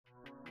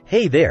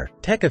Hey there,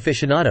 tech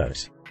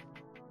aficionados!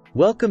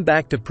 Welcome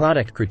back to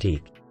Product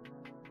Critique.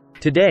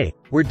 Today,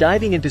 we're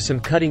diving into some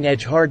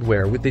cutting-edge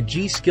hardware with the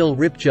G.SKILL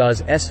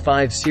Ripjaws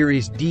S5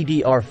 series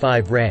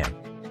DDR5 RAM.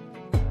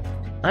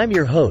 I'm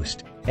your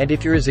host, and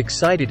if you're as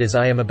excited as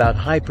I am about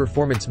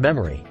high-performance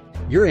memory,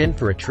 you're in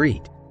for a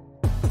treat.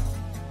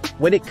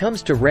 When it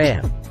comes to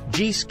RAM,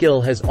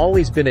 G.SKILL has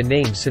always been a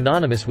name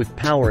synonymous with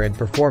power and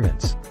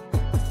performance.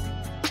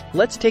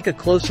 Let's take a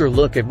closer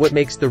look at what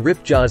makes the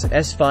Ripjaws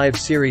S5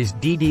 series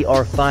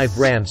DDR5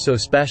 RAM so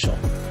special.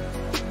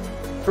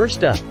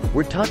 First up,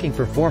 we're talking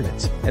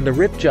performance, and the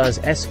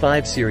Ripjaws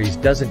S5 series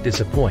doesn't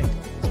disappoint.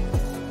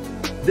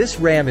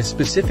 This RAM is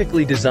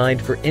specifically designed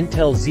for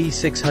Intel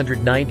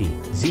Z690,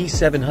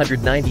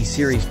 Z790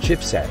 series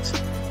chipsets,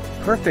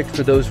 perfect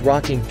for those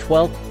rocking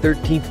 12th,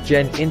 13th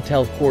Gen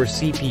Intel Core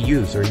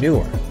CPUs or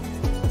newer.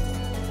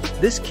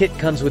 This kit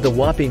comes with a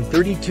whopping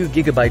 32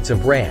 GB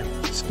of RAM,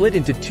 split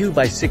into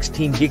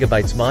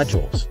 2x16GB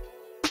modules.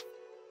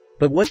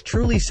 But what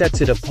truly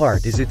sets it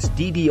apart is its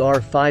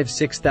DDR5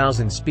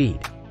 6000 speed,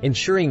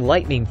 ensuring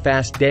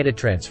lightning-fast data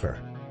transfer.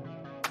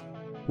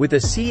 With a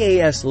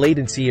CAS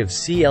latency of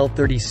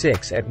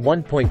CL36 at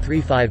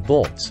 1.35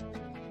 volts,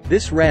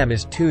 this RAM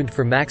is tuned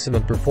for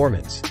maximum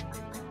performance.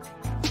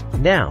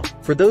 Now,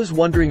 for those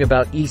wondering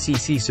about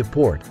ECC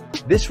support,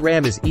 this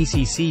RAM is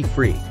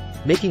ECC-free,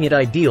 making it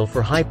ideal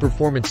for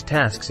high-performance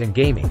tasks and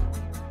gaming.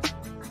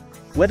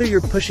 Whether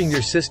you're pushing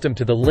your system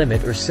to the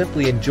limit or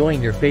simply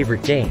enjoying your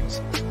favorite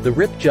games, the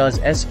Ripjaws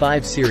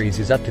S5 series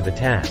is up to the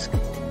task.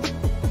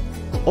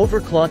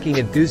 Overclocking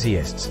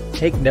enthusiasts,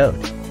 take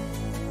note.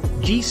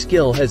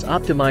 G.SKILL has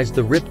optimized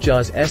the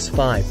Ripjaws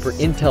S5 for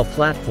Intel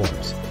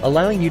platforms,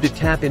 allowing you to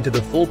tap into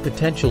the full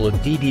potential of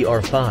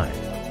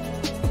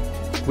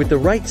DDR5. With the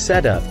right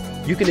setup,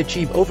 you can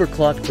achieve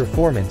overclocked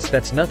performance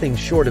that's nothing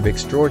short of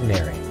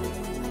extraordinary.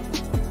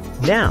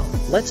 Now,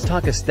 let's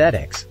talk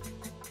aesthetics.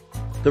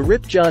 The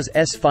Ripjaws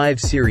S5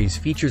 series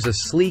features a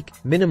sleek,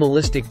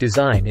 minimalistic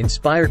design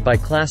inspired by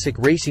classic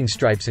racing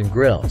stripes and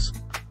grills.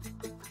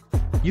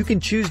 You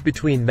can choose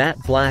between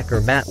matte black or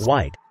matte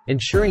white,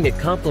 ensuring it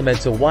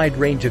complements a wide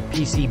range of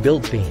PC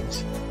build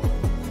themes.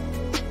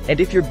 And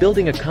if you're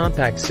building a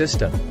compact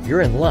system, you're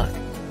in luck.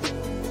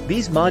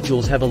 These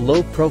modules have a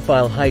low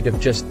profile height of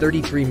just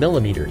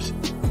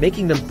 33mm,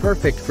 making them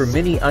perfect for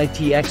mini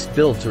ITX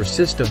builds or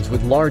systems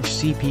with large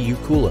CPU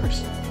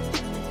coolers.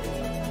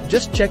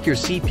 Just check your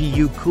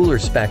CPU cooler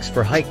specs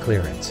for height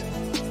clearance.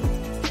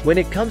 When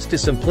it comes to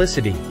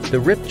simplicity, the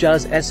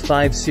Ripjaws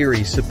S5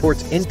 series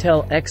supports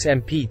Intel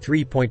XMP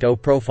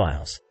 3.0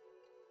 profiles.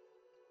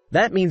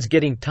 That means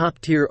getting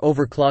top-tier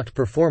overclocked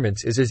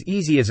performance is as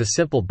easy as a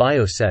simple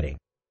BIOS setting.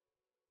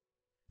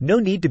 No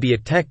need to be a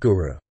tech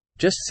guru,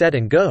 just set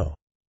and go.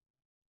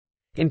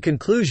 In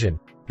conclusion,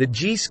 the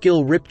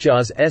G.SKILL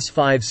Ripjaws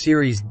S5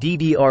 series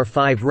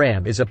DDR5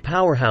 RAM is a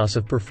powerhouse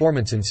of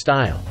performance and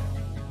style.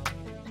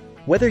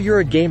 Whether you're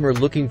a gamer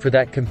looking for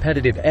that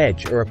competitive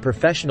edge or a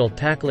professional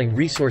tackling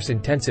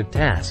resource-intensive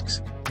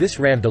tasks, this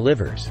RAM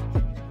delivers.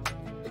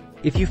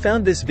 If you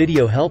found this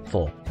video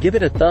helpful, give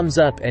it a thumbs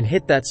up and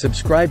hit that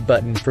subscribe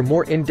button for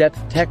more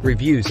in-depth tech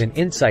reviews and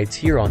insights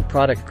here on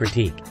Product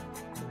Critique.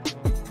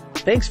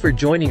 Thanks for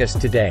joining us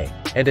today,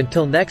 and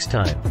until next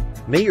time,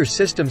 may your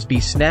systems be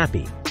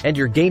snappy, and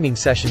your gaming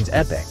sessions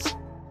epic.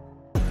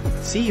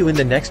 See you in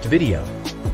the next video.